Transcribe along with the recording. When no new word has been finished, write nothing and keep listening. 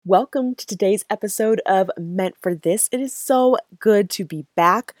Welcome to today's episode of Meant for This. It is so good to be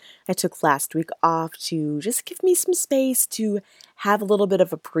back. I took last week off to just give me some space to have a little bit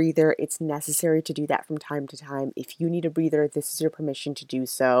of a breather. It's necessary to do that from time to time. If you need a breather, this is your permission to do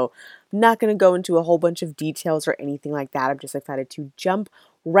so. I'm not going to go into a whole bunch of details or anything like that. I'm just excited to jump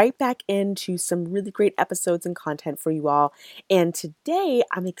right back into some really great episodes and content for you all. And today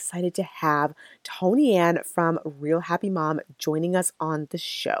I'm excited to have Tony Ann from Real Happy Mom joining us on the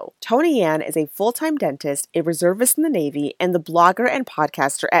show. Tony Ann is a full-time dentist, a reservist in the Navy, and the blogger and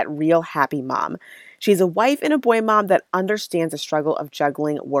podcaster at Real Happy Mom. She's a wife and a boy mom that understands the struggle of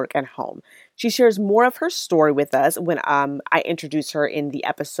juggling work and home. She shares more of her story with us when I introduce her in the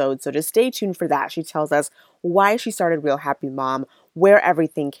episode, so just stay tuned for that. She tells us why she started Real Happy Mom, where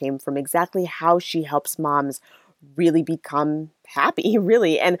everything came from, exactly how she helps moms really become happy,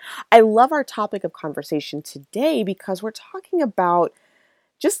 really. And I love our topic of conversation today because we're talking about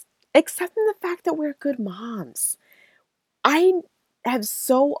just accepting the fact that we're good moms. I have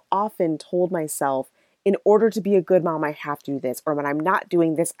so often told myself, in order to be a good mom, I have to do this, or when I'm not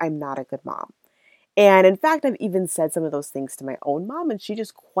doing this, I'm not a good mom. And in fact, I've even said some of those things to my own mom, and she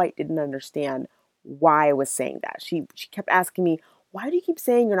just quite didn't understand why I was saying that. She kept asking me, why do you keep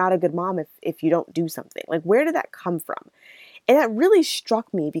saying you're not a good mom if you don't do something? Like, where did that come from? And that really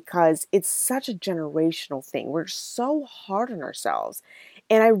struck me because it's such a generational thing. We're so hard on ourselves.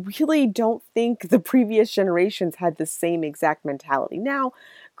 And I really don't think the previous generations had the same exact mentality. Now,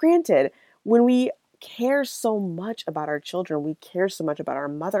 granted, when we care so much about our children, we care so much about our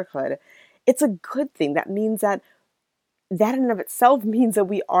motherhood, it's a good thing. That means that in and of itself means that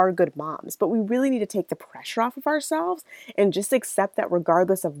we are good moms, but we really need to take the pressure off of ourselves and just accept that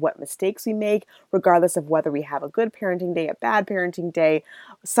regardless of what mistakes we make, regardless of whether we have a good parenting day, a bad parenting day,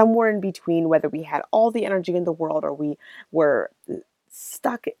 somewhere in between, whether we had all the energy in the world or we were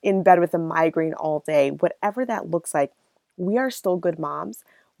stuck in bed with a migraine all day, whatever that looks like, we are still good moms.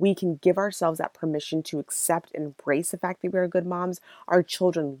 We can give ourselves that permission to accept and embrace the fact that we are good moms. Our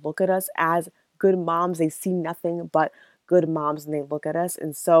children look at us as good moms. They see nothing but good moms and they look at us.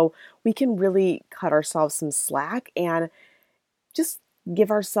 And so we can really cut ourselves some slack and just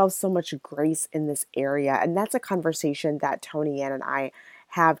give ourselves so much grace in this area. And that's a conversation that Tony Ann and I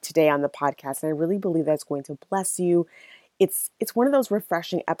have today on the podcast. And I really believe that's going to bless you. It's one of those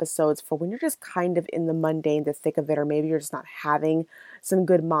refreshing episodes for when you're just kind of in the mundane, the thick of it, or maybe you're just not having some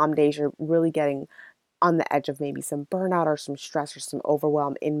good mom days. You're really getting on the edge of maybe some burnout or some stress or some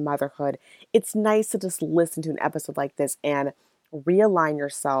overwhelm in motherhood. It's nice to just listen to an episode like this and realign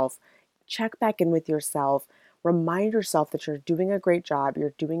yourself, check back in with yourself, remind yourself that you're doing a great job,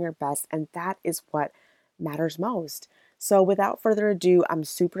 you're doing your best, and that is what matters most. So without further ado, I'm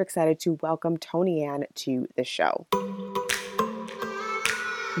super excited to welcome Tony Ann to the show.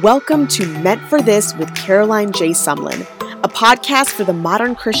 Welcome to Meant for This with Caroline J. Sumlin, a podcast for the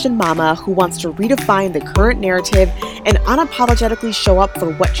modern Christian mama who wants to redefine the current narrative and unapologetically show up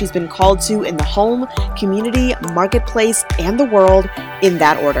for what she's been called to in the home, community, marketplace, and the world in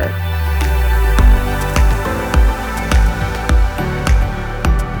that order.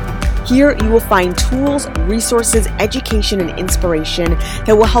 Here you will find tools, resources, education, and inspiration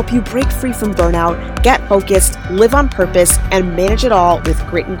that will help you break free from burnout, get focused, live on purpose, and manage it all with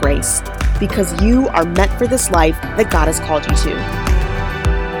grit and grace. Because you are meant for this life that God has called you to.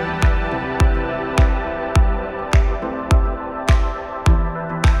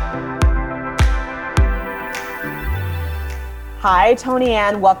 Hi, Tony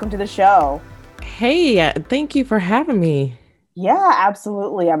Ann. Welcome to the show. Hey, thank you for having me. Yeah,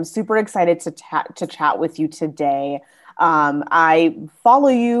 absolutely. I'm super excited to chat with you today. I follow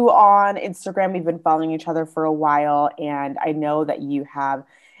you on Instagram. We've been following each other for a while, and I know that you have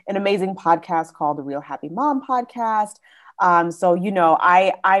an amazing podcast called the Real Happy Mom Podcast. So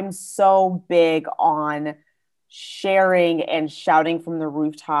I'm so big on sharing and shouting from the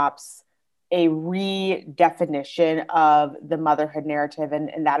rooftops a redefinition of the motherhood narrative,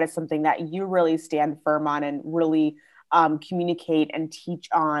 and that is something that you really stand firm on and really communicate and teach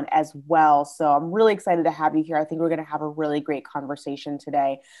on as well. So I'm really excited to have you here. I think we're going to have a really great conversation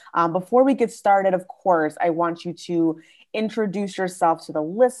today. Before we get started, of course, I want you to introduce yourself to the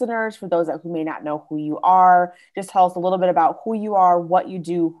listeners. For those who may not know who you are, just tell us a little bit about who you are, what you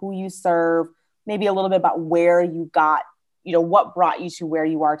do, who you serve, maybe a little bit about where you got, what brought you to where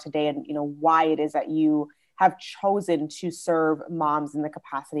you are today, and, why it is that you have chosen to serve moms in the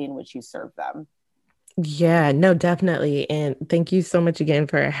capacity in which you serve them. Yeah, no, definitely. And thank you so much again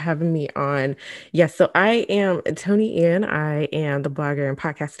for having me on. Yes, so I am Tony Ann. I am the blogger and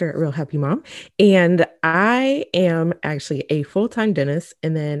podcaster at Real Happy Mom. And I am actually a full-time dentist.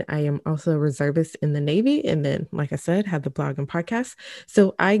 And then I am also a reservist in the Navy. And then, like I said, have the blog and podcast.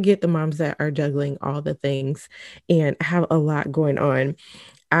 So I get the moms that are juggling all the things and have a lot going on.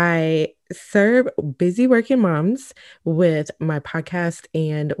 I serve busy working moms with my podcast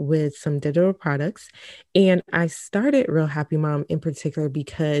and with some digital products. And I started Real Happy Mom in particular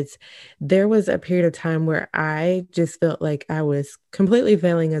because there was a period of time where I just felt like I was completely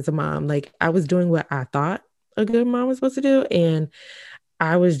failing as a mom. Like I was doing what I thought a good mom was supposed to do. And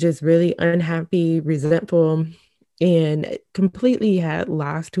I was just really unhappy, resentful, and completely had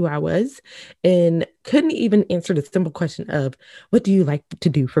lost who I was and couldn't even answer the simple question of what do you like to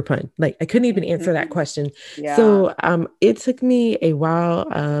do for fun? Like I couldn't even answer that Mhm. question. Yeah. So it took me a while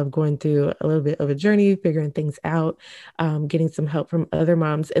of going through a little bit of a journey, figuring things out, getting some help from other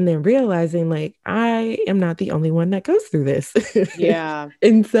moms, and then realizing like I am not the only one that goes through this. Yeah.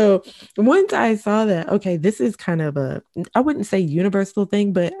 And so once I saw that, okay, this is kind of a, I wouldn't say universal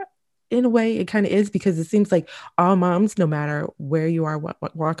thing, but in a way it kind of is because it seems like all moms, no matter where you are, what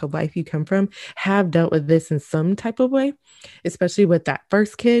walk of life you come from, have dealt with this in some type of way, especially with that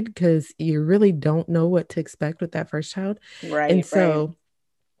first kid, because you really don't know what to expect with that first child. And Right, right. so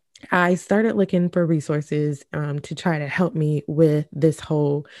I started looking for resources to try to help me with this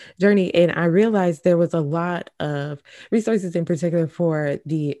whole journey. And I realized there was a lot of resources in particular for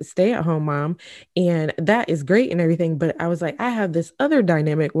the stay at home mom. And that is great and everything. But I was like, I have this other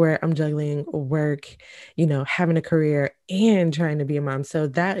dynamic where I'm juggling work, having a career and trying to be a mom. So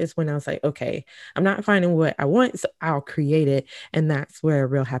that is when I was like, okay, I'm not finding what I want. So I'll create it. And that's where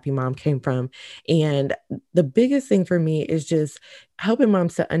Real Happy Mom came from. And the biggest thing for me is just helping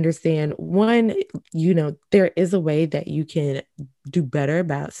moms to understand one, there is a way that you can do better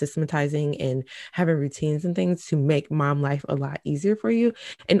about systematizing and having routines and things to make mom life a lot easier for you.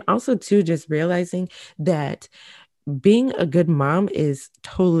 And also, too, just realizing that being a good mom is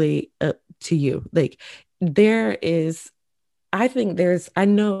totally up to you. Like, there is I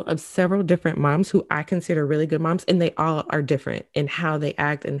know of several different moms who I consider really good moms, and they all are different in how they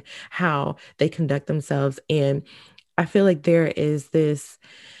act and how they conduct themselves. And I feel like there is this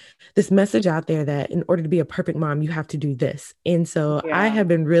message out there that in order to be a perfect mom, you have to do this. And so I Yeah. have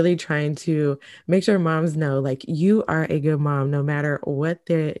been really trying to make sure moms know like you are a good mom no matter what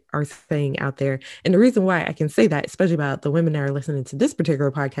they are saying out there. And the reason why I can say that, especially about the women that are listening to this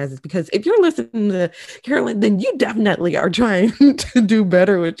particular podcast, is because if you're listening to Carolyn, then you definitely are trying to do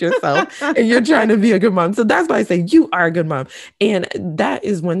better with yourself and you're trying to be a good mom. So that's why I say you are a good mom. And that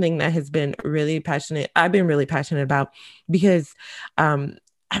is one thing that has been really passionate. I've been really passionate about because um,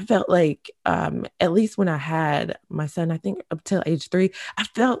 I felt like, at least when I had my son, I think up till age 3, I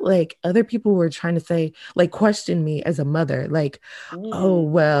felt like other people were trying to say, like, question me as a mother, like, oh, Mm.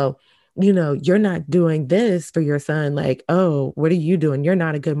 well, you're not doing this for your son. Like, oh, what are you doing? You're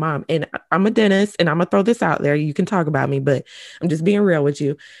not a good mom. And I'm a dentist and I'm going to throw this out there. You can talk about me, but I'm just being real with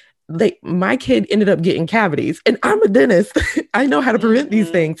you. Like my kid ended up getting cavities and I'm a dentist. I know how to prevent these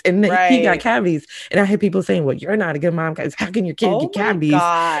Hmm. things. And he got Right. cavities. And I had people saying, well, you're not a good mom because how can your kid Oh get my cavities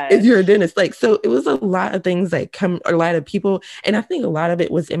if you're a gosh. dentist? Like, so it was a lot of things that come, a lot of people. And I think a lot of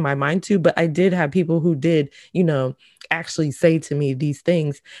it was in my mind too, but I did have people who did, actually say to me these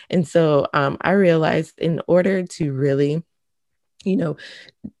things. And so I realized in order to really, you know,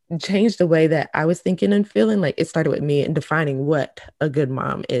 changed the way that I was thinking and feeling. Like it started with me and defining what a good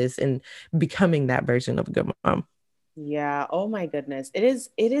mom is and becoming that version of a good mom. Yeah. Oh my goodness. It is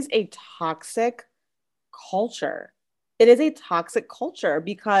a toxic culture. It is a toxic culture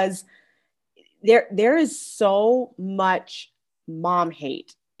because there is so much mom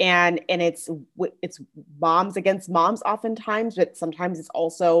hate, and it's moms against moms oftentimes, but sometimes it's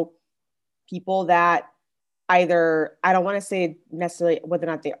also people that either, I don't want to say necessarily whether or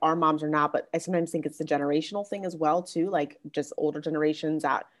not they are moms or not, but I sometimes think it's the generational thing as well too, like just older generations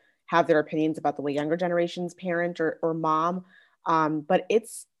that have their opinions about the way younger generations parent or mom. But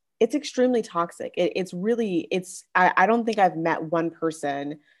it's extremely toxic. It's really I don't think I've met one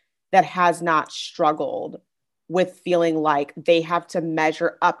person that has not struggled with feeling like they have to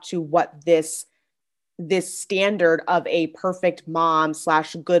measure up to what this standard of a perfect mom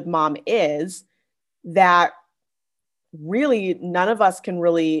slash good mom is, that really none of us can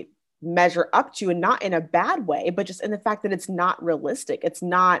really measure up to, and not in a bad way, but just in the fact that it's not realistic. It's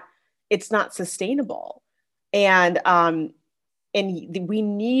not sustainable. And we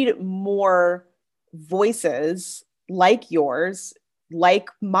need more voices like yours, like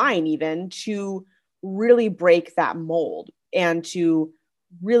mine even, to really break that mold and to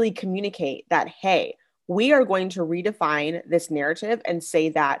really communicate that, hey, we are going to redefine this narrative and say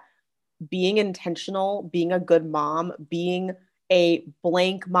that being intentional, being a good mom, being a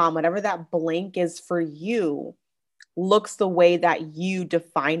blank mom, whatever that blank is for you, looks the way that you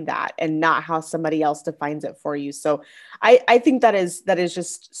define that and not how somebody else defines it for you. So I think that is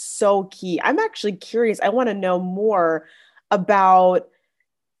just so key. I'm actually curious. I want to know more about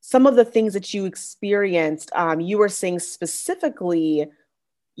some of the things that you experienced. You were saying specifically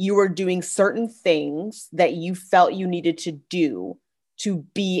you were doing certain things that you felt you needed to do to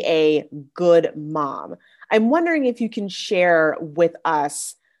be a good mom. I'm wondering if you can share with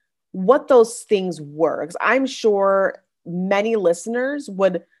us what those things were, because I'm sure many listeners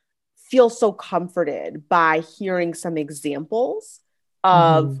would feel so comforted by hearing some examples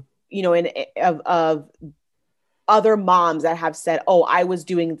of, Mhm. of other moms that have said, oh, I was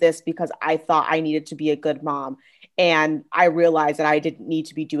doing this because I thought I needed to be a good mom. And I realized that I didn't need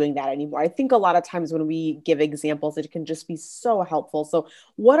to be doing that anymore. I think a lot of times when we give examples, it can just be so helpful. So,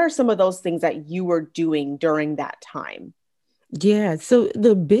 what are some of those things that you were doing during that time? Yeah, so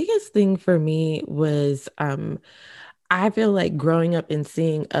the biggest thing for me was I feel like growing up and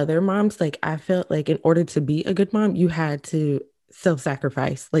seeing other moms, like I felt like in order to be a good mom, you had to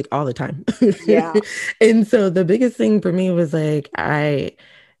self-sacrifice like all the time. Yeah. And so the biggest thing for me was like I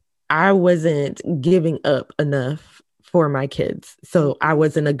wasn't giving up enough for my kids. So I Mhm.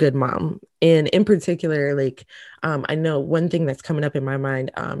 wasn't a good mom. And in particular, like, I know one thing that's coming up in my mind,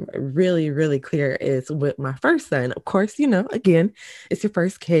 really, really clear is with my first son. Of course, again, it's your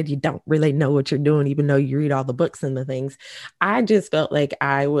first kid. You don't really know what you're doing, even though you read all the books and the things. I just felt like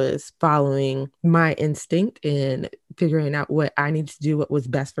I was following my instinct and figuring out what I need to do, what was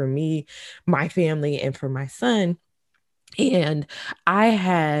best for me, my family, and for my son. And I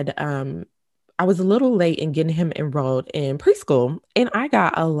had I was a little late in getting him enrolled in preschool, and I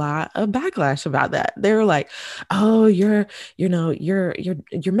got a lot of backlash about that. They were like, "Oh, you're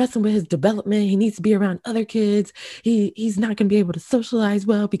messing with his development. He needs to be around other kids. He's not going to be able to socialize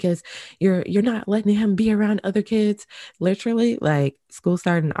well because you're not letting him be around other kids." Literally, like school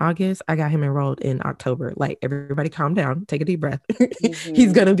started in August, I got him enrolled in October. Like everybody, calm down, take a deep breath.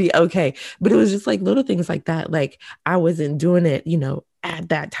 He's Mhm. gonna be okay. But it was just like little things like that. Like I wasn't doing it, at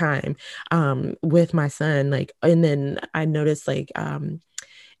that time with my son. Like, and then I noticed like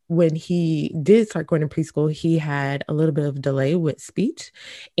when he did start going to preschool, he had a little bit of delay with speech.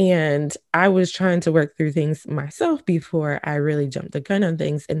 And I was trying to work through things myself before I really jumped the gun on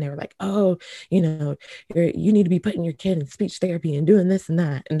things. And they were like, oh, you need to be putting your kid in speech therapy and doing this and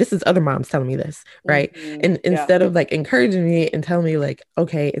that. And this is other moms telling me this, right? Mhm. And Yeah. instead of like encouraging me and telling me, like,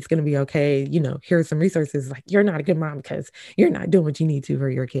 okay, it's going to be okay, here's some resources, like, you're not a good mom because you're not doing what you need to for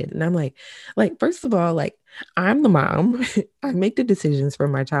your kid. And I'm like, first of all, like, I'm the mom. I make the decisions for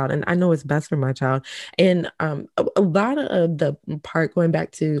my child and I know what's best for my child. And a lot of the part going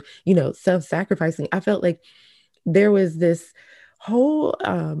back to, self-sacrificing, I felt like there was this whole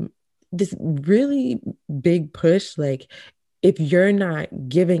this really big push, like if you're not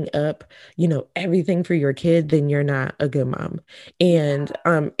giving up, everything for your kid, then you're not a good mom. And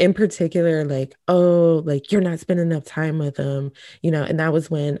Yeah. in particular, like, oh, like you're not spending enough time with them, and that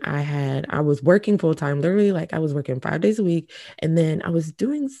was when I was working full time, literally, like I was working 5 days a week, and then I was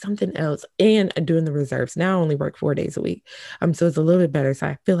doing something else and doing the reserves. Now I only work 4 days a week. So it's a little bit better. So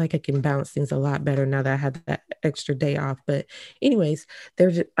I feel like I can balance things a lot better now that I had that extra day off. But anyways,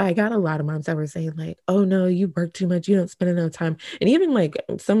 I got a lot of moms that were saying like, "Oh no, you work too much. You don't spend enough time." And even like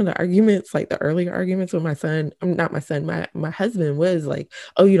some of the arguments, like the earlier arguments with my son, not my son, my husband was like,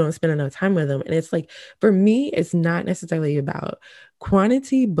 "Oh, you don't spend enough time with them." And it's like for me, it's not necessarily about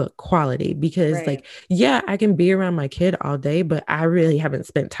quantity but quality, because Right. like yeah, I can be around my kid all day, but I really haven't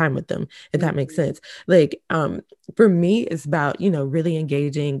spent time with them, if that makes Mhm. sense. Like for me, it's about, really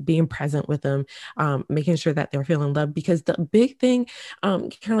engaging, being present with them, making sure that they're feeling loved. Because the big thing,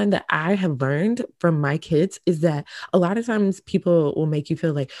 Caroline, that I have learned from my kids is that a lot of times people will make you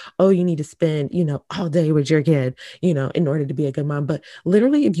feel like, oh, you need to spend, all day with your kid, in order to be a good mom. But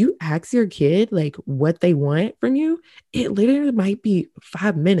literally, if you ask your kid like what they want from you, it literally might be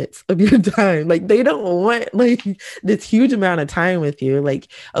 5 minutes of your time. Like they don't want like this huge amount of time with you, like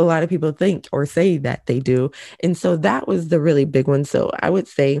a lot of people think or say that they do. And so that was the really big one. So I would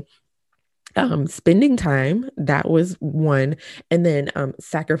say spending time, that was one. And then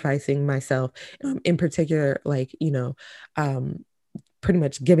sacrificing myself, in particular, like um pretty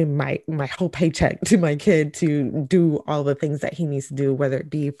much giving my whole paycheck to my kid to do all the things that he needs to do, whether it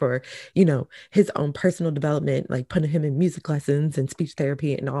be for, his own personal development, like putting him in music lessons and speech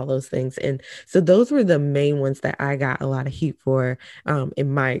therapy and all those things. And so those were the main ones that I got a lot of heat for,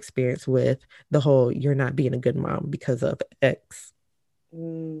 in my experience with the whole "you're not being a good mom because of X."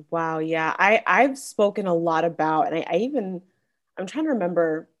 Wow, yeah. I've spoken a lot about, and I'm trying to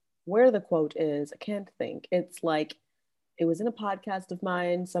remember where the quote is. I can't think. It's like it was in a podcast of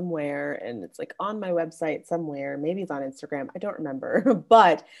mine somewhere, and it's like on my website somewhere. Maybe it's on Instagram. I don't remember.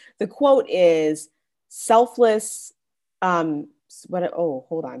 But the quote is selfless, hold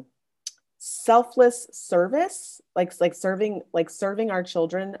on. Selfless service, like serving our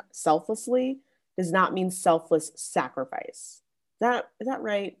children selflessly does not mean selfless sacrifice. Is that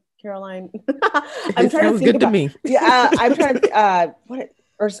right, Caroline? I'm It trying to sounds think good to about. me. Yeah, I'm trying to what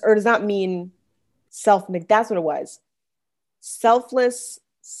or does that mean self? That's what it was. Selfless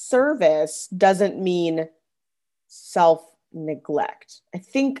service doesn't mean self neglect. I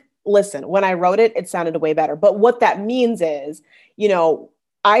think. Listen, when I wrote it, it sounded way better. But what that means is, you know,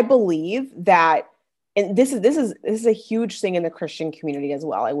 I believe that, and this is a huge thing in the Christian community as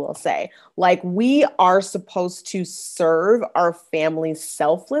well, I will say. Like, we are supposed to serve our families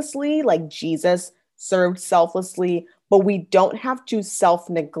selflessly, like Jesus served selflessly, but we don't have to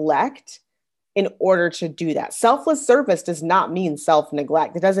self-neglect in order to do that. Selfless service does not mean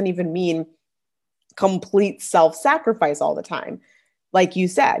self-neglect. It doesn't even mean complete self-sacrifice all the time. Like you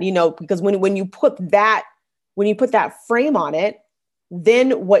said, because when you put that frame on it,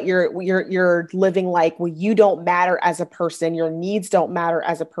 then what you're living like, well, you don't matter as a person, your needs don't matter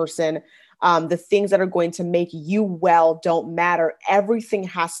as a person, the things that are going to make you well don't matter. Everything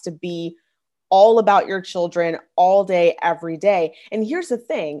has to be all about your children all day, every day. And here's the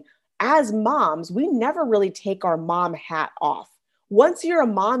thing, as moms, we never really take our mom hat off. Once you're a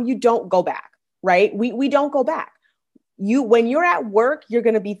mom, you don't go back, right? We don't go back. When you're at work, you're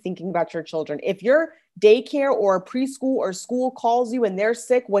going to be thinking about your children. If your daycare or preschool or school calls you and they're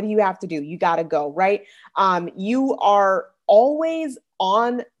sick, what do you have to do? You got to go, right? You are always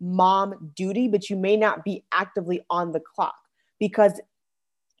on mom duty, but you may not be actively on the clock, because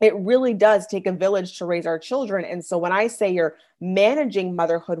it really does take a village to raise our children. And so when I say you're managing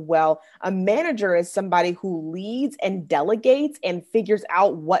motherhood well, a manager is somebody who leads and delegates and figures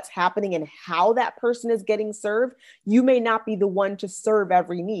out what's happening and how that person is getting served. You may not be the one to serve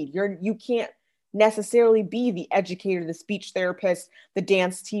every need. You can't necessarily be the educator, the speech therapist, the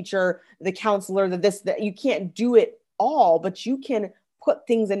dance teacher, the counselor, that you can't do it all, but you can put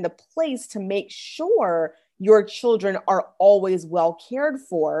things into place to make sure your children are always well cared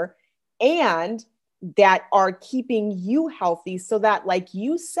for and that are keeping you healthy, so that, like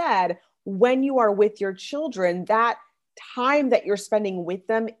you said, when you are with your children, that time that you're spending with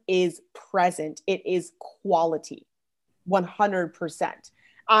them is present. It is quality, 100%.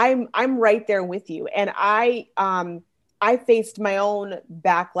 I'm right there with you. And I faced my own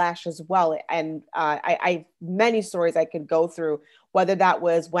backlash as well. And I many stories I could go through, whether that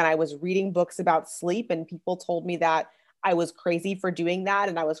was when I was reading books about sleep and people told me that I was crazy for doing that,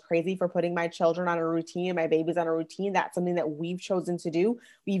 and I was crazy for putting my children on a routine and my babies on a routine. That's something that we've chosen to do.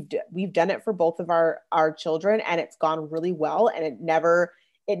 We've done it for both of our children, and it's gone really well. And it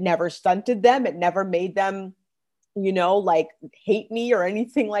never stunted them. It never made them like hate me or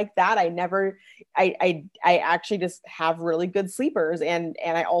anything like that. I actually just have really good sleepers, and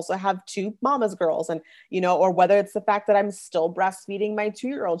I also have two mama's girls, and or whether it's the fact that I'm still breastfeeding my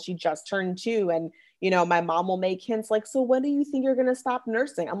 2-year-old, she just turned 2, and my mom will make hints like, so when do you think you're going to stop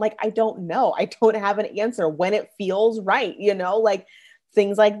nursing? I'm like, I don't know. I don't have an answer. When it feels right, like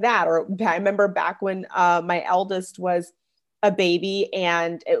things like that. Or I remember back when my eldest was a baby,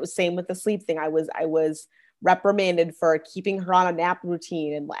 and it was same with the sleep thing. I was reprimanded for keeping her on a nap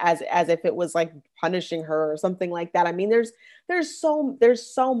routine, and as if it was like punishing her or something like that. I mean, there's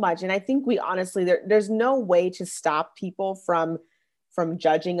so much, and I think we honestly there's no way to stop people from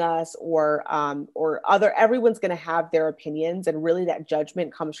judging us or other. Everyone's going to have their opinions, and really that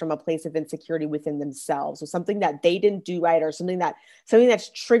judgment comes from a place of insecurity within themselves. So something that they didn't do right, or something that's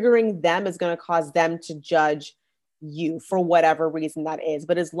triggering them is going to cause them to judge you for whatever reason that is.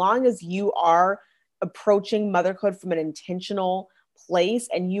 But as long as you are approaching motherhood from an intentional place,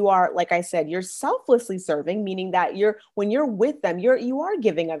 and you are, like I said, you're selflessly serving, meaning that when you're with them, you are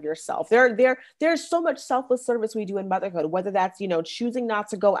giving of yourself. There's so much selfless service we do in motherhood, whether that's choosing not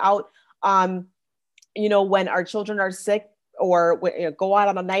to go out when our children are sick or go out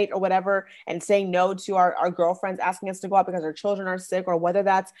on a night or whatever, and saying no to our girlfriends asking us to go out because our children are sick, or whether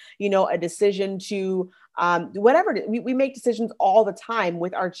that's, a decision to whatever. We make decisions all the time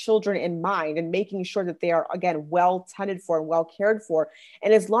with our children in mind, and making sure that they are, again, well tended for and well cared for.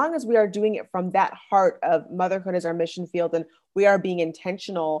 And as long as we are doing it from that heart of motherhood as our mission field, and we are being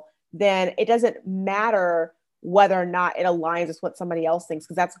intentional, then it doesn't matter whether or not it aligns with what somebody else thinks,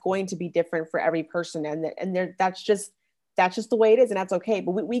 because that's going to be different for every person. And that's just the way it is, and that's okay.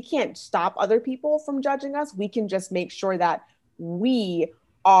 But we can't stop other people from judging us. We can just make sure that we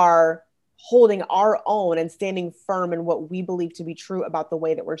are holding our own and standing firm in what we believe to be true about the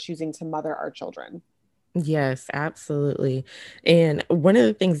way that we're choosing to mother our children. Yes, absolutely. And one of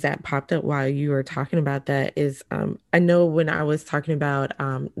the things that popped up while you were talking about that is I know when I was talking about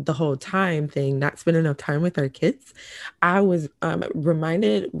the whole time thing, not spending enough time with our kids, I was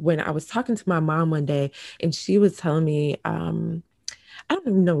reminded when I was talking to my mom one day and she was telling me, I don't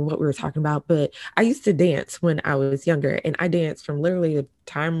even know what we were talking about, but I used to dance when I was younger, and I danced from literally the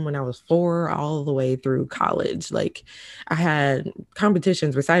time when I was 4 all the way through college. Like I had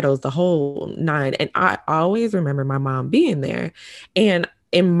competitions, recitals, the whole nine. And I always remember my mom being there. And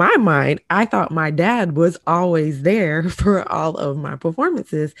in my mind, I thought my dad was always there for all of my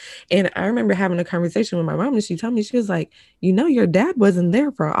performances. And I remember having a conversation with my mom, and she told me, she was like, your dad wasn't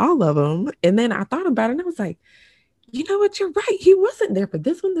there for all of them. And then I thought about it and I was like, you know what? You're right. He wasn't there for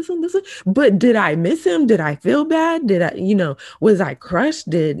this one, this one, this one. But did I miss him? Did I feel bad? Did I, was I crushed?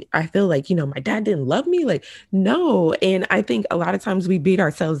 Did I feel like, my dad didn't love me? Like, no. And I think a lot of times we beat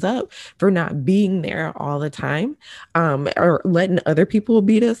ourselves up for not being there all the time, or letting other people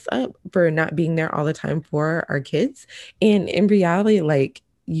beat us up for not being there all the time for our kids. And in reality, like,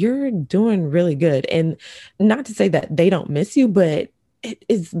 you're doing really good. And not to say that they don't miss you, but it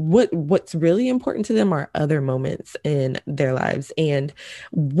is what's really important to them are other moments in their lives. And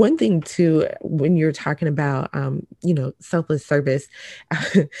one thing too, when you're talking about selfless service,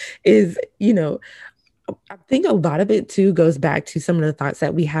 is, I think a lot of it too goes back to some of the thoughts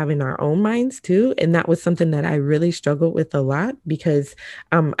that we have in our own minds too. And that was something that I really struggled with a lot because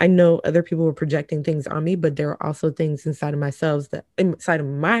I know other people were projecting things on me, but there were also things inside of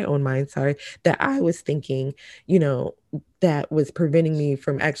my own mind, sorry, that I was thinking, that was preventing me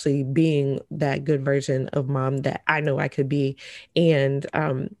from actually being that good version of mom that I know I could be. And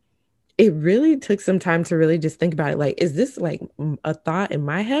it really took some time to really just think about it. Like, is this like a thought in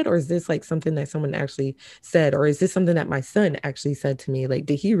my head, or is this like something that someone actually said, or is this something that my son actually said to me? Like,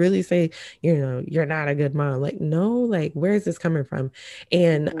 did he really say, you're not a good mom? Like, no, like, where is this coming from?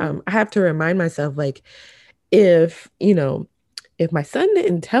 And Mm-hmm. I have to remind myself, like, if, if my son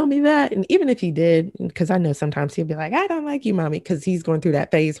didn't tell me that, and even if he did, because I know sometimes he'll be like, I don't like you, mommy, because he's going through that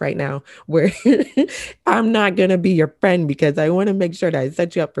phase right now where I'm not going to be your friend because I want to make sure that I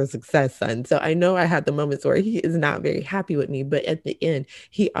set you up for success, son. So I know I had the moments where he is not very happy with me, but at the end,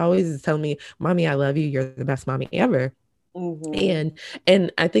 he always is telling me, mommy, I love you. You're the best mommy ever. Mm-hmm.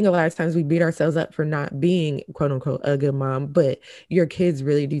 And I think a lot of times we beat ourselves up for not being quote unquote a good mom, but your kids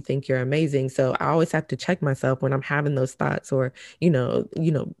really do think you're amazing. So I always have to check myself when I'm having those thoughts, or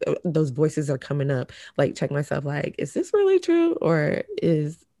those voices are coming up, like check myself, like, is this really true, or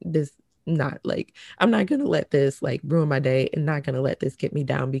is this not? Like, I'm not gonna let this like ruin my day, and not gonna let this get me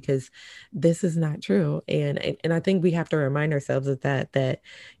down, because this is not true. And I think we have to remind ourselves of that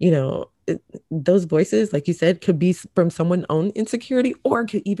you know those voices, like you said, could be from someone's own insecurity, or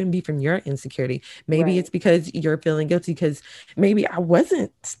could even be from your insecurity. Maybe Right. it's because you're feeling guilty because maybe I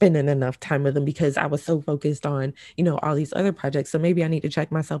wasn't spending enough time with them because I was so focused on, all these other projects. So maybe I need to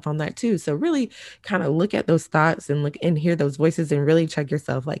check myself on that too. So really kind of look at those thoughts and look and hear those voices and really check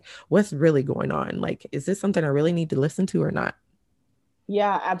yourself, like, what's really going on? Like, is this something I really need to listen to or not?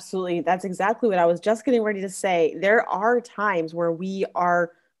 Yeah, absolutely. That's exactly what I was just getting ready to say. There are times where we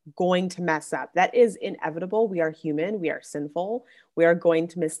are going to mess up. That is inevitable. We are human, we are sinful. We are going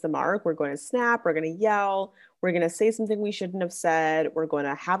to miss the mark. We're going to snap, we're going to yell, we're going to say something we shouldn't have said. We're going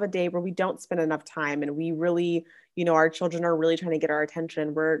to have a day where we don't spend enough time, and we really, our children are really trying to get our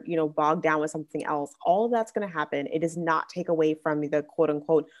attention. We're, bogged down with something else. All of that's going to happen. It does not take away from the quote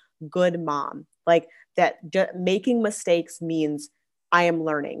unquote good mom. Like that, making mistakes means I am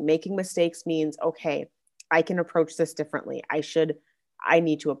learning. Making mistakes means, okay, I can approach this differently. I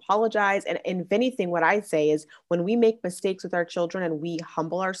need to apologize. And if anything, what I say is when we make mistakes with our children and we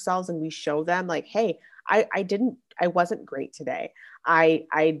humble ourselves and we show them like, hey, I wasn't great today.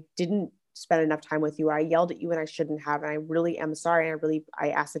 I didn't spend enough time with you. I yelled at you when I shouldn't have. And I really am sorry. I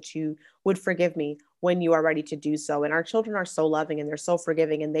ask that you would forgive me when you are ready to do so. And our children are so loving and they're so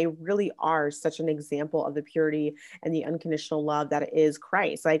forgiving. And they really are such an example of the purity and the unconditional love that is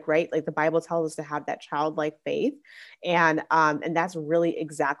Christ. Like, right. Like the Bible tells us to have that childlike faith. And that's really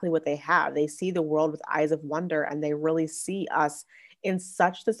exactly what they have. They see the world with eyes of wonder, and they really see us in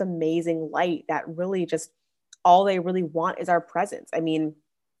such this amazing light that really just all they really want is our presence. I mean,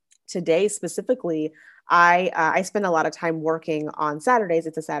 today specifically, I spend a lot of time working on Saturdays.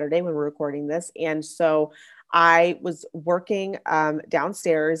 It's a Saturday when we're recording this, and so I was working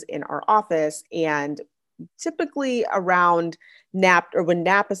downstairs in our office, and typically around nap or when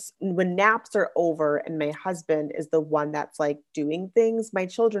naps are over and my husband is the one that's like doing things, my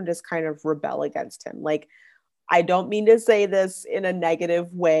children just kind of rebel against him. Like, I don't mean to say this in a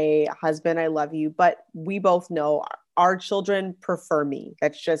negative way, husband, I love you, but we both know our children prefer me.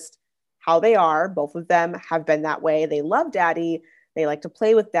 That's just how they are. Both of them have been that way. They love daddy, they like to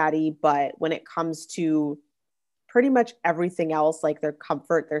play with daddy, but when it comes to pretty much everything else, like their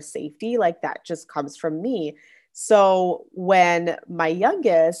comfort, their safety, like that just comes from me. So when my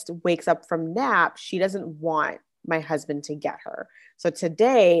youngest wakes up from nap, she doesn't want my husband to get her. So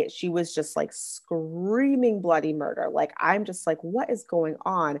today she was just like screaming bloody murder. Like, I'm just like, what is going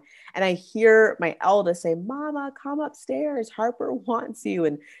on? And I hear my eldest say, Mama, come upstairs. Harper wants you.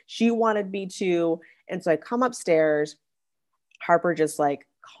 And she wanted me to. And so I come upstairs. Harper just like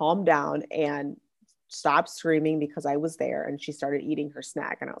calmed down and stopped screaming because I was there, and she started eating her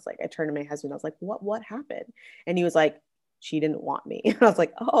snack. And I was like, I turned to my husband. I was like, what happened? And he was like, she didn't want me. And I was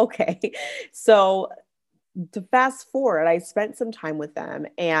like, oh, okay. So to fast forward, I spent some time with them.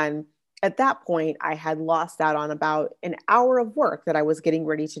 And at that point, I had lost out on about an hour of work that I was getting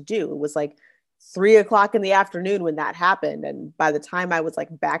ready to do. It was like 3 o'clock in the afternoon when that happened. And by the time I was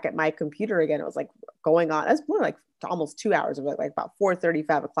like back at my computer again, it was like going on. It's more like almost 2 hours of like about 4:30,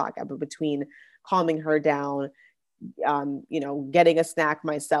 5 o'clock between calming her down, getting a snack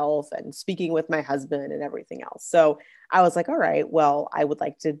myself and speaking with my husband and everything else. So I was like, all right, well, I would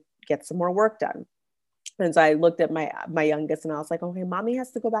like to get some more work done. And so I looked at my youngest and I was like, okay, mommy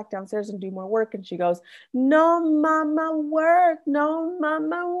has to go back downstairs and do more work. And she goes, no, mama, work. No,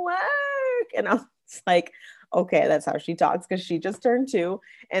 mama, work. And I was like, okay, that's how she talks, because she just turned 2.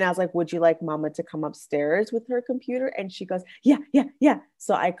 And I was like, would you like mama to come upstairs with her computer? And she goes, yeah, yeah, yeah.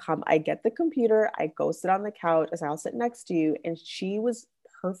 So I get the computer, I go sit on the couch as I'll sit next to you. And she was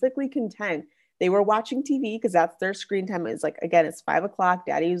perfectly content. They were watching TV because that's their screen time. It's like, again, it's 5 o'clock.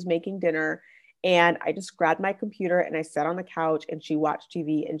 Daddy was making dinner. And I just grabbed my computer and I sat on the couch and she watched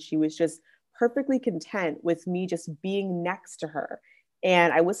TV, and she was just perfectly content with me just being next to her.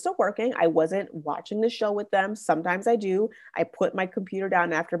 And I was still working. I wasn't watching the show with them. Sometimes I do. I put my computer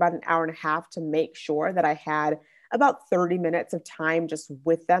down after about an hour and a half to make sure that I had about 30 minutes of time just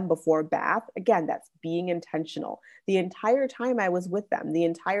with them before bath. Again, that's being intentional. The entire time I was with them, the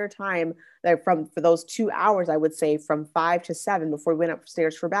entire time that for those 2 hours, I would say from 5 to 7 before we went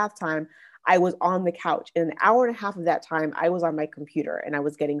upstairs for bath time, I was on the couch. In an hour and a half of that time, I was on my computer and I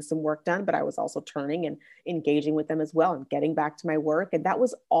was getting some work done, but I was also turning and engaging with them as well and getting back to my work. And that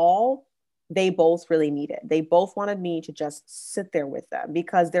was all they both really needed. They both wanted me to just sit there with them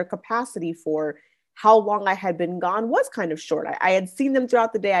because their capacity for how long I had been gone was kind of short. I had seen them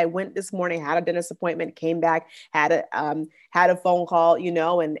throughout the day. I went this morning, had a dentist appointment, came back, had a phone call,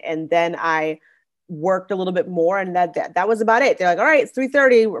 and then I worked a little bit more, and that was about it. They're like, all right, it's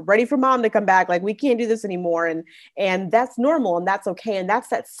 3:30, we're ready for mom to come back, like we can't do this anymore. And that's normal, and that's okay. And that's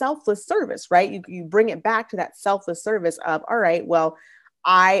that selfless service, right? You bring it back to that selfless service of, all right, well,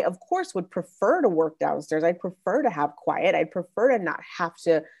 I of course would prefer to work downstairs. I'd prefer to have quiet. I'd prefer to not have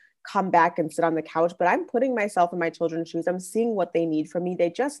to come back and sit on the couch, but I'm putting myself in my children's shoes. I'm seeing what they need from me. They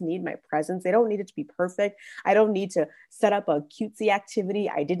just need my presence. They don't need it to be perfect. I don't need to set up a cutesy activity.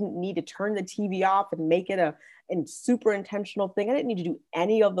 I didn't need to turn the TV off and make it a super intentional thing. I didn't need to do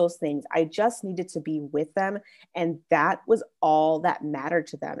any of those things. I just needed to be with them. And that was all that mattered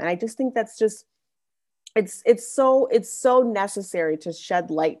to them. And I just think that's just, it's so necessary to shed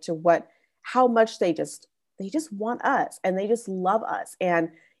light to how much they just want us, and they just love us. And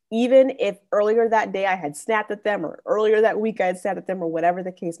even if earlier that day I had snapped at them, or earlier that week I had snapped at them, or whatever the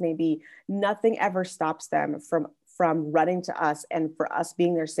case may be, nothing ever stops them from running to us, and for us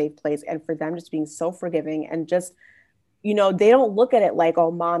being their safe place, and for them just being so forgiving and just they don't look at it like,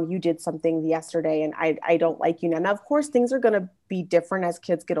 oh, mom, you did something yesterday and I don't like you now. Now, of course, things are going to be different as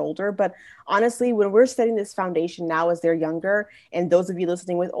kids get older. But honestly, when we're setting this foundation now as they're younger, and those of you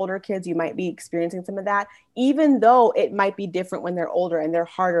listening with older kids, you might be experiencing some of that, even though it might be different when they're older and they're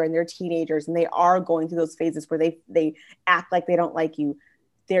harder and they're teenagers and they are going through those phases where they act like they don't like you.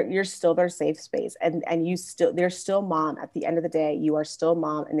 You're still their safe space, and they're still mom. At the end of the day, you are still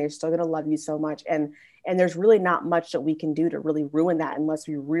mom, and they're still going to love you so much. And there's really not much that we can do to really ruin that unless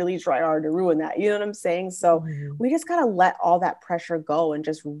we really try hard to ruin that. You know what I'm saying? So Mhm. we just got to let all that pressure go and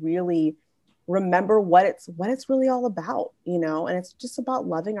just really remember what it's really all about, and it's just about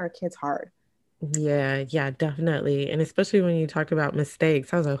loving our kids hard. Yeah, yeah, definitely. And especially when you talked about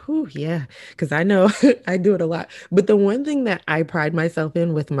mistakes, I was like, whew, yeah, because I know I do it a lot. But the one thing that I pride myself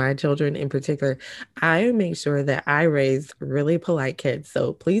in with my children in particular, I make sure that I raise really polite kids.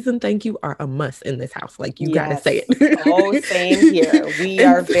 So please and thank you are a must in this house. Like you got to say Yes. Oh, it. same here. We And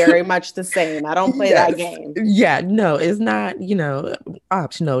are so, very much the same. I don't play that yes. game. Yeah, no, it's not,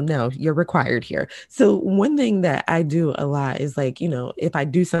 optional. No, you're required here. So one thing that I do a lot is like, if I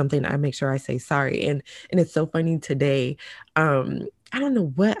do something, I make sure I say sorry. And it's so funny today. I don't know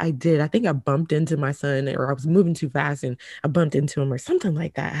what I did. I think I bumped into my son or I was moving too fast and I bumped into him or something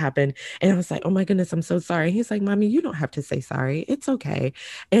like that happened. And I was like, oh my goodness, I'm so sorry. He's like, Mommy, you don't have to say sorry. It's okay.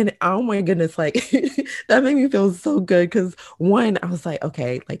 And oh my goodness, like that made me feel so good because one, I was like,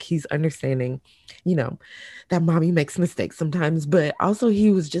 okay, like he's understanding, you know, that mommy makes mistakes sometimes, but also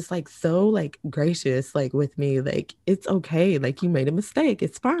he was just like so like gracious like with me, like it's okay, like you made a mistake,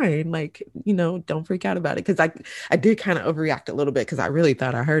 it's fine, like don't freak out about it, because I did kind of overreact a little bit because I really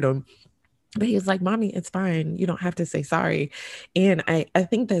thought I hurt him. But he was like, Mommy, it's fine, you don't have to say sorry. And I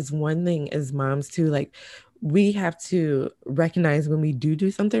think that's one thing as moms too, like we have to recognize when we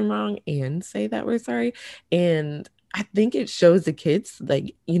do something wrong and say that we're sorry. And I think it shows the kids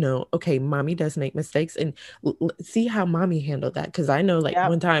like, okay, mommy does make mistakes, and see how mommy handled that. Cause I know like Yep.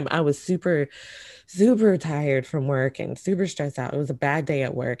 one time I was super tired from work and super stressed out. It was a bad day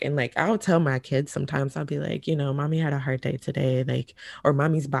at work. And like I'll tell my kids sometimes, I'll be like, mommy had a hard day today, like, or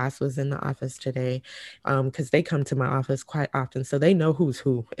mommy's boss was in the office today. Because they come to my office quite often. So they know who's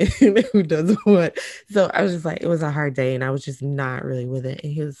who and who does what. So I was just like, it was a hard day and I was just not really with it.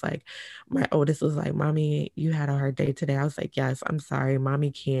 And he was like, my oldest was like, Mommy, you had a hard day today. I was like, yes, I'm sorry.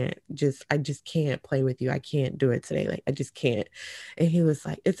 Mommy I just can't play with you. I can't do it today. Like I just can't. And he was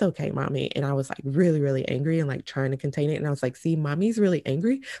like, it's okay, mommy. And I was like really, really angry and like trying to contain it. And I was like, see, mommy's really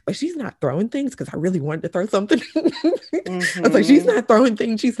angry, but she's not throwing things because I really wanted to throw something. I was like, she's Mm-hmm. not throwing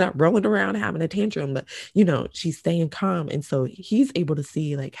things. She's not rolling around having a tantrum, but she's staying calm. And so he's able to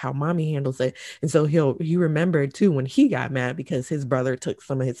see like how mommy handles it. And so he remembered too when he got mad because his brother took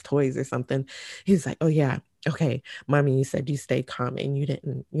some of his toys or something. He's like, oh yeah, okay, Mommy, you said you stayed calm and you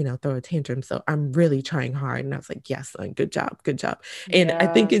didn't, throw a tantrum. So I'm really trying hard. And I was like, yes, son, good job, good job. And I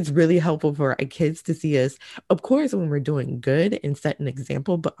think Yeah. it's really helpful for our kids to see us, of course, when we're doing good and set an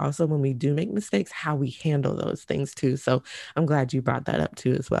example, but also when we do make mistakes, how we handle those things too. So I'm glad you brought that up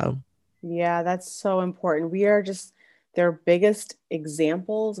too as well. Yeah, that's so important. We are just their biggest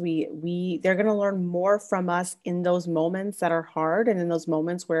examples. They're going to learn more from us in those moments that are hard and in those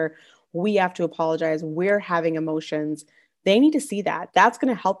moments where we have to apologize, we're having emotions. They need to see that. That's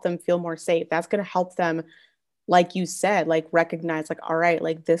going to help them feel more safe. That's going to help them, like you said, like recognize like, all right,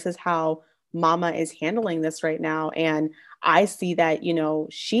 like this is how mama is handling this right now. And I see that,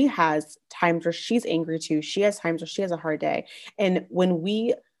 she has times where she's angry too. She has times where she has a hard day. And when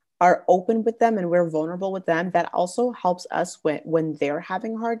we are open with them and we're vulnerable with them, that also helps us when they're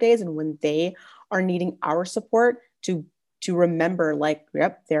having hard days and when they are needing our support to remember like,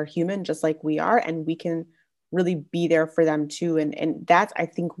 yep, they're human just like we are, and we can really be there for them too. And that's, I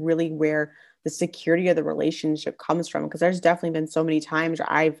think, really where the security of the relationship comes from, because there's definitely been so many times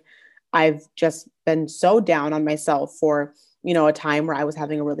where I've just been so down on myself for a time where I was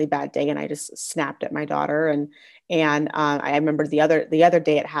having a really bad day and I just snapped at my daughter. And I remember the other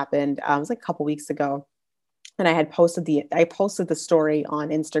day it happened. It was like a couple weeks ago, and I posted the story on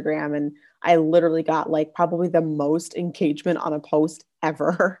Instagram, and I literally got like probably the most engagement on a post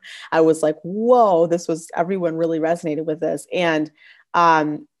ever. I was like, whoa, this was everyone really resonated with this. And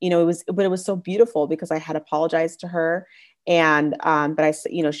it was so beautiful because I had apologized to her. And but I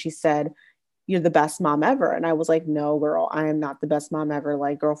said, she said, you're the best mom ever. And I was like, no, girl, I am not the best mom ever.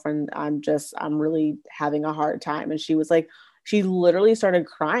 Like, girlfriend, I'm really having a hard time. And she was like, she literally started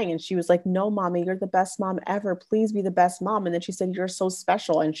crying and she was like, no, mommy, you're the best mom ever. Please be the best mom. And then she said, you're so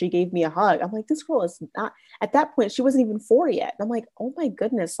special. And she gave me a hug. I'm like, this girl is not, at that point, she wasn't even 4 yet. And I'm like, oh my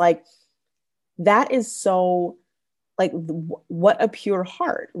goodness. Like, that is so, like what a pure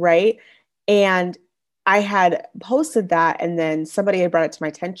heart, right? And I had posted that, and then somebody had brought it to my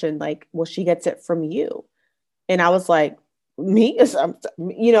attention, like, well, she gets it from you. And I was like, me,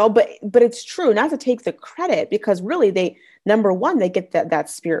 but it's true, not to take the credit, because really they, number one, they get that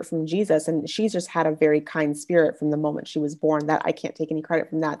spirit from Jesus, and she's just had a very kind spirit from the moment she was born. That I can't take any credit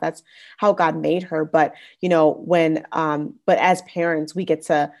from that. That's how God made her. But but as parents, we get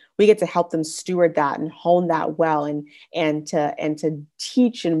to help them steward that and hone that well, and to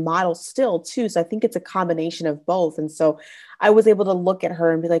teach and model still too. So I think it's a combination of both. And so I was able to look at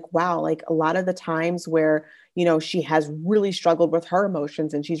her and be like, wow, like a lot of the times where she has really struggled with her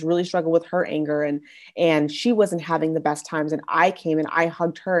emotions, and she's really struggled with her anger, and she wasn't having the best times, and I came and I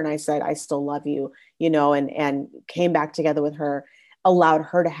hugged her and I said, I still love you, and came back together with her, allowed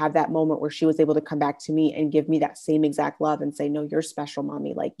her to have that moment where she was able to come back to me and give me that same exact love and say, no, you're special,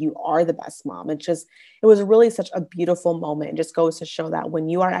 mommy. Like, you are the best mom. It was really such a beautiful moment. It just goes to show that when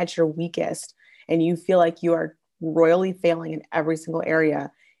you are at your weakest and you feel like you are royally failing in every single area,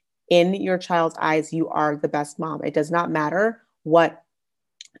 in your child's eyes, you are the best mom. It does not matter what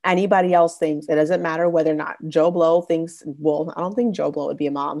anybody else thinks. It doesn't matter whether or not Joe Blow thinks, well, I don't think Joe Blow would be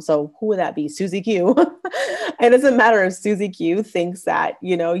a mom. So who would that be? Susie Q. It doesn't matter if Susie Q thinks that,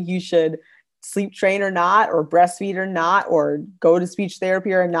 you should sleep train or not, or breastfeed or not, or go to speech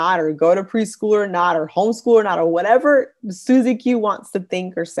therapy or not, or go to preschool or not, or homeschool or not, or whatever Susie Q wants to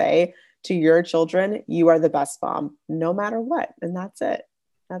think or say to your children. You are the best mom, no matter what. And that's it.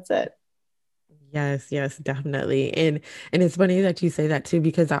 That's it. Yes, yes, definitely. And it's funny that you say that too,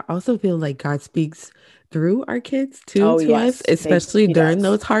 because I also feel like God speaks through our kids too Oh, to us, yes, especially he during does.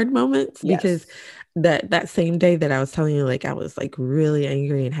 those hard moments, because Yes. that same day that I was telling you, like I was like really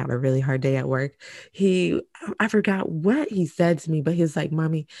angry and had a really hard day at work, he I forgot what he said to me, but he was like,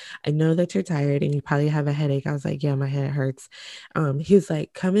 Mommy, I know that you're tired and you probably have a headache. I was like, yeah, my head hurts. He was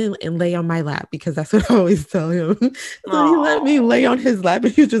like, come in and lay on my lap, because that's what I always tell him. So he let me Oh, lay on his lap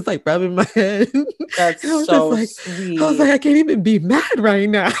and he was just like rubbing my head. that's And I was just so like, sweet. I can't even be mad right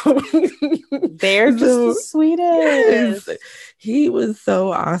now. They're just the So yes, sweetest. he was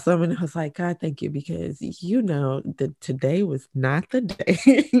so awesome. And I was like, God, thank you, because that today was not the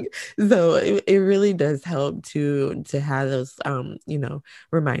day. So it really does help to have those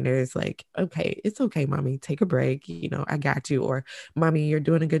reminders, like, okay, it's okay, mommy, take a break, I got you, or mommy, you're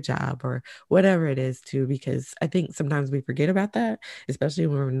doing a good job, or whatever it is too, because I think sometimes we forget about that, especially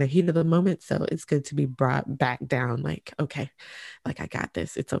when we're in the heat of the moment. So it's good to be brought back down, like, okay, like I got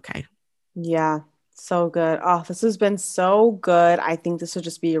this, it's okay. Yeah, so good. Oh, this has been so good. I think this would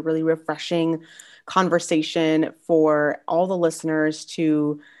just be a really refreshing conversation for all the listeners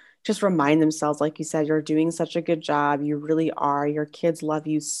to just remind themselves, like you said, you're doing such a good job. You really are. Your kids love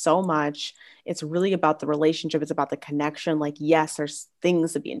you so much. It's really about the relationship, it's about the connection. Like, yes, there's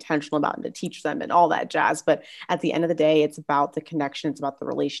things to be intentional about and to teach them and all that jazz, but at the end of the day, it's about the connection, it's about the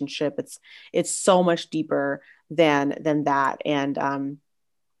relationship. It's so much deeper than that.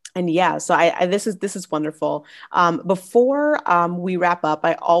 And yeah, so this is wonderful. Before we wrap up,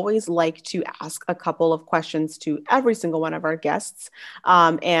 I always like to ask a couple of questions to every single one of our guests,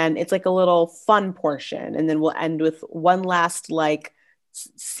 and it's like a little fun portion, and then we'll end with one last, like,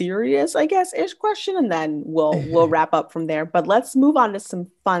 serious, I guess, ish question, and then we'll wrap up from there. But let's move on to some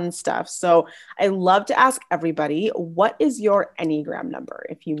fun stuff. So I love to ask everybody, what is your Enneagram number,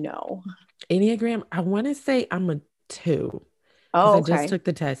 if you know? Enneagram, I want to say I'm a two, because Oh, I just okay. took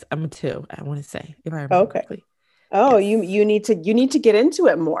the test. I'm a two, I want to say, if I remember Okay. correctly. Oh, Yes. you need to get into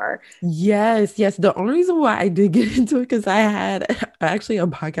it more. Yes, yes. The only reason why I did get into it, because I had actually a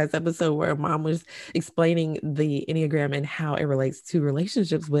podcast episode where mom was explaining the Enneagram and how it relates to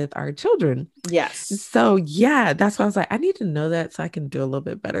relationships with our children. Yes. So yeah, that's why I was like, I need to know that so I can do a little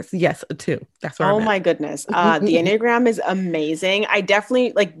bit better. So yes, a two. That's where Oh I'm at. my goodness. The Enneagram is amazing. I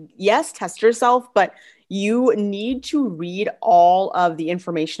definitely, like, yes, test yourself, but you need to read all of the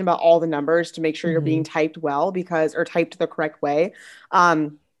information about all the numbers to make sure you're being Mhm. typed well, or typed the correct way.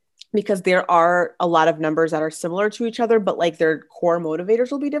 Um, because there are a lot of numbers that are similar to each other, but like their core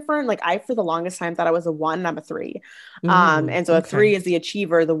motivators will be different. Like, I, for the longest time, thought I was a one and I'm a three. And so a three Okay. is the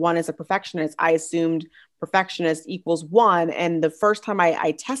achiever, the one is a perfectionist. I assumed perfectionist equals one. And the first time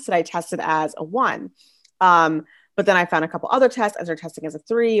I tested as a one. But then I found a couple other tests. I started testing as a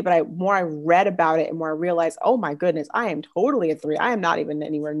three, but more I read about it and more I realized, oh my goodness, I am totally a three. I am not even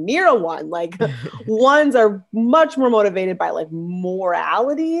anywhere near a one. Like, ones are much more motivated by like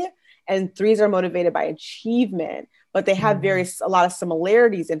morality, and threes are motivated by achievement. but they have Mm. a lot of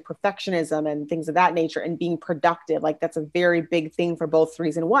similarities in perfectionism and things of that nature and being productive. Like that's a very big thing for both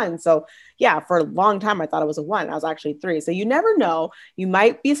threes and ones. So yeah, for a long time I thought it was a one. I was actually three. So you never know. You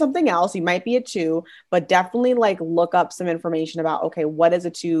might be something else. You might be a two, but definitely like look up some information about, okay, what is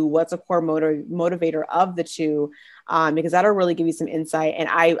a two? What's a core motivator of the two? Because that'll really give you some insight. And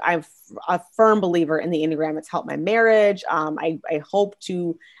I'm a firm believer in the Enneagram. It's helped my marriage. I hope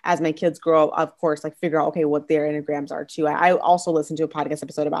to, as my kids grow up, of course, like figure out, okay, what their Enneagrams are too. I also listened to a podcast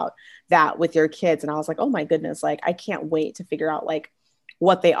episode about that with your kids. And I was like, oh my goodness, like I can't wait to figure out like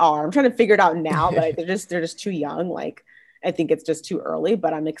what they are. I'm trying to figure it out now, but they're just too young. Like I think it's just too early,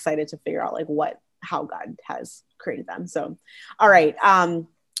 but I'm excited to figure out like how God has created them. So, all right.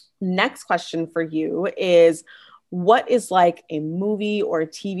 Next question for you is, what is like a movie or a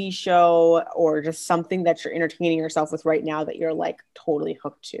TV show or just something that you're entertaining yourself with right now that you're like totally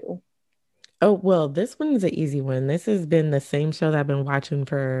hooked to? Oh, well, this one's an easy one. This has been the same show that I've been watching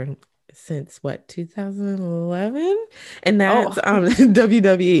for since what, 2011? And that's Oh,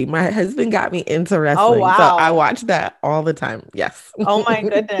 WWE. My husband got me into oh wrestling, so I wow. watch that all the time. Yes. Oh my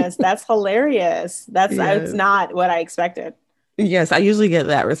goodness. That's hilarious. It's Yes. not what I expected. Yes, I usually get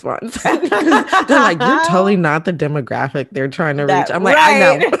that response because they're like, "You're totally not the demographic they're trying to reach." That I'm like,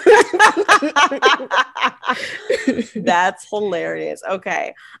 "I right. know." That's hilarious.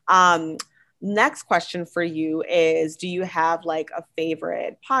 Okay. Um, Next question for you is, do you have like a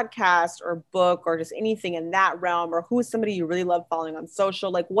favorite podcast or book or just anything in that realm, or who is somebody you really love following on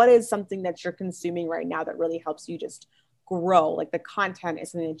social? Like what is something that you're consuming right now that really helps you just grow? Like the content is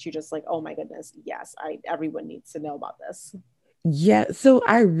something that you just like, oh my goodness, yes, I everyone needs to know about this. Yeah, so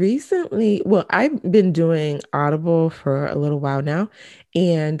I recently, well, I've been doing Audible for a little while now,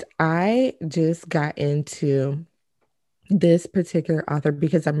 and I just got into this particular author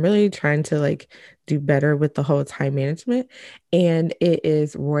because I'm really trying to like do better with the whole time management. And it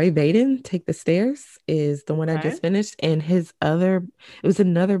is Roy Vaden, Take the Stairs is the one I Okay. just finished. And it was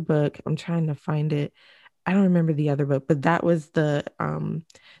another book. I'm trying to find it. I don't remember the other book, but that was the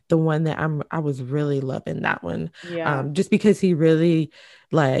one that I was really loving that one. Yeah. Just because he really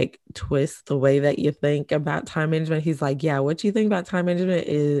like twists the way that you think about time management. He's like, yeah, what you think about time management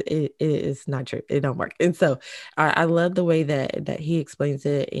it is not true. It don't work. And so I love the way that he explains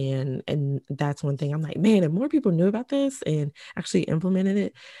it. And that's one thing I'm like, man, if more people knew about this and actually implemented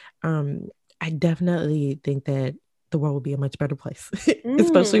it, um, I definitely think that the world would be a much better place,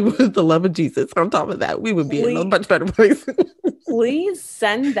 especially Mm, with the love of Jesus. On top of that, we would be in a please, much better place. please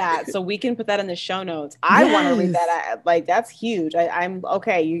send that so we can put that in the show notes. I want to read that. Yes. Like that's huge. I'm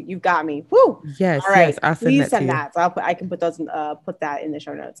okay. You've got me. Woo. All Yes, right. yes. I'll send Please that to send you. that. So I can put those put that in the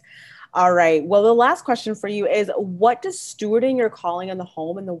show notes. All right. Well, the last question for you is, what does stewarding your calling in the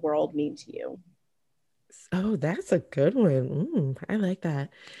home and the world mean to you? Oh, that's a good one. I like that.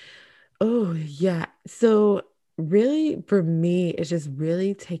 Oh, yeah. So, really, for me, it's just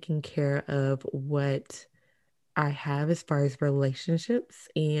really taking care of what I have as far as relationships.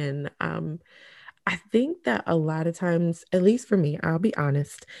 And I think that a lot of times, at least for me, I'll be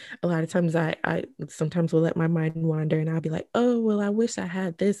honest, a lot of times I sometimes will let my mind wander and I'll be like, oh, well, I wish I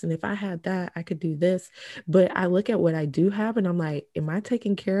had this. And if I had that, I could do this. But I look at what I do have and I'm like, am I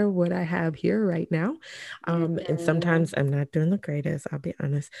taking care of what I have here right now? And Mhm. sometimes I'm not doing the greatest, I'll be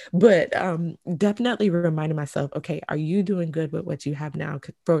honest. But definitely reminding myself, okay, are you doing good with what you have now?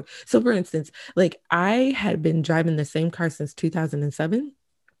 For instance, like I had been driving the same car since 2007.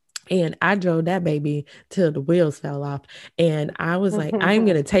 And I drove that baby till the wheels fell off. And I was like, I'm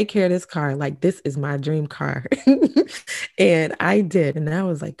going to take care of this car. Like, this is my dream car. And I did. And I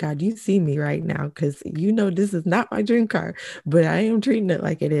was like, God, you see me right now because you know this is not my dream car, but I am treating it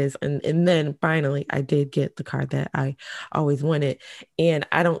like it is. And then finally, I did get the car that I always wanted. And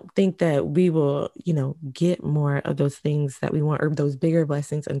I don't think that we will, get more of those things that we want or those bigger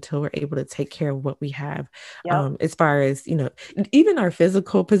blessings until we're able to take care of what we have. Yep. As far as, even our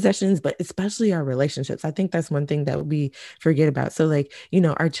physical possessions, but especially our relationships. I think that's one thing that we forget about. So, like,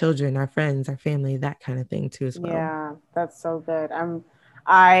 our children, our friends, our family, that kind of thing too, as well. Yeah, that's so good.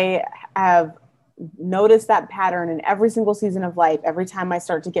 I have noticed that pattern in every single season of life. Every time I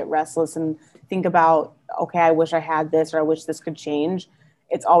start to get restless and think about, okay, I wish I had this or I wish this could change,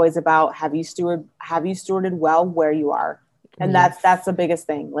 it's always about, have you stewarded well where you are? And that's Yes. the biggest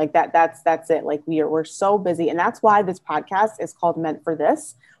thing. Like that's it. Like we're so busy. And that's why this podcast is called Meant for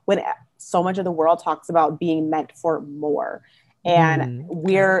This, when so much of the world talks about being meant for more. And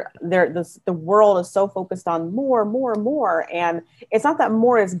we're there, the world is so focused on more. And it's not that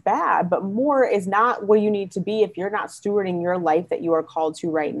more is bad, but more is not where you need to be if you're not stewarding your life that you are called to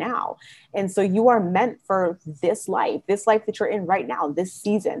right now. And so you are meant for this life that you're in right now, this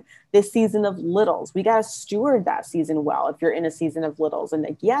season of littles. We got to steward that season well if you're in a season of littles.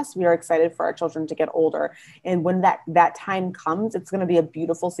 And yes, we are excited for our children to get older. And when that time comes, it's going to be a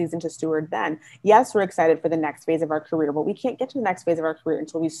beautiful season to steward then. Yes, we're excited for the next phase of our career, but we can't get to the next phase of our career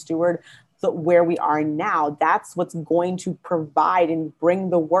until we steward where we are now. That's what's going to provide and bring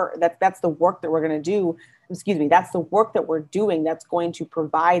the work. That's the work that we're going to do. That's the work that we're doing that's going to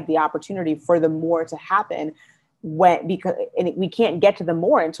provide the opportunity for the more to happen because we can't get to the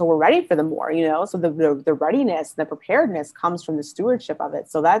more until we're ready for the more, so the readiness, the preparedness comes from the stewardship of it.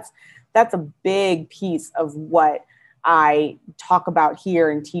 So that's a big piece of what I talk about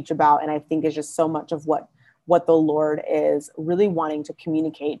here and teach about. And I think is just so much of what the Lord is really wanting to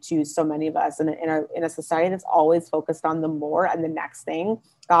communicate to so many of us. And in a society that's always focused on the more and the next thing,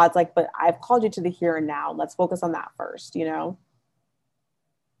 God's like, but I've called you to the here and now. Let's focus on that first,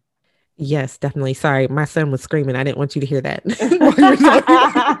 Yes, definitely. Sorry, my son was screaming. I didn't want you to hear that.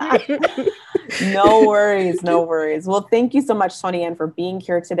 No worries. Well, thank you so much, Tony Ann, for being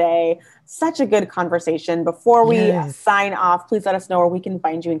here today. Such a good conversation. Before we sign off, please let us know where we can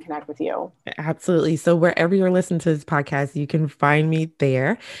find you and connect with you. Absolutely. So wherever you're listening to this podcast, you can find me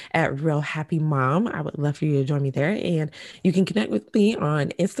there at Real Happy Mom. I would love for you to join me there. And you can connect with me on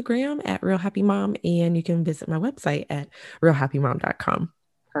Instagram at Real Happy Mom. And you can visit my website at realhappymom.com.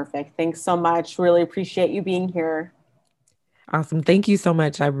 Perfect. Thanks so much. Really appreciate you being here. Awesome. Thank you so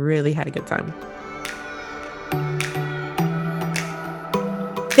much. I really had a good time.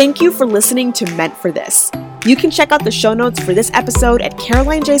 Thank you for listening to Meant for This. You can check out the show notes for this episode at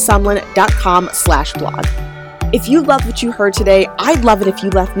carolinejsumlin.com/blog. If you loved what you heard today, I'd love it if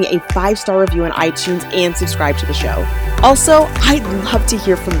you left me a 5-star review on iTunes and subscribe to the show. Also, I'd love to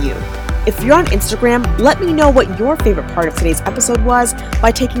hear from you. If you're on Instagram, let me know what your favorite part of today's episode was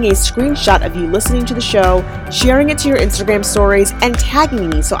by taking a screenshot of you listening to the show, sharing it to your Instagram stories, and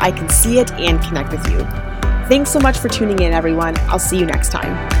tagging me so I can see it and connect with you. Thanks so much for tuning in, everyone. I'll see you next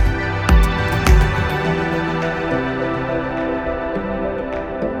time.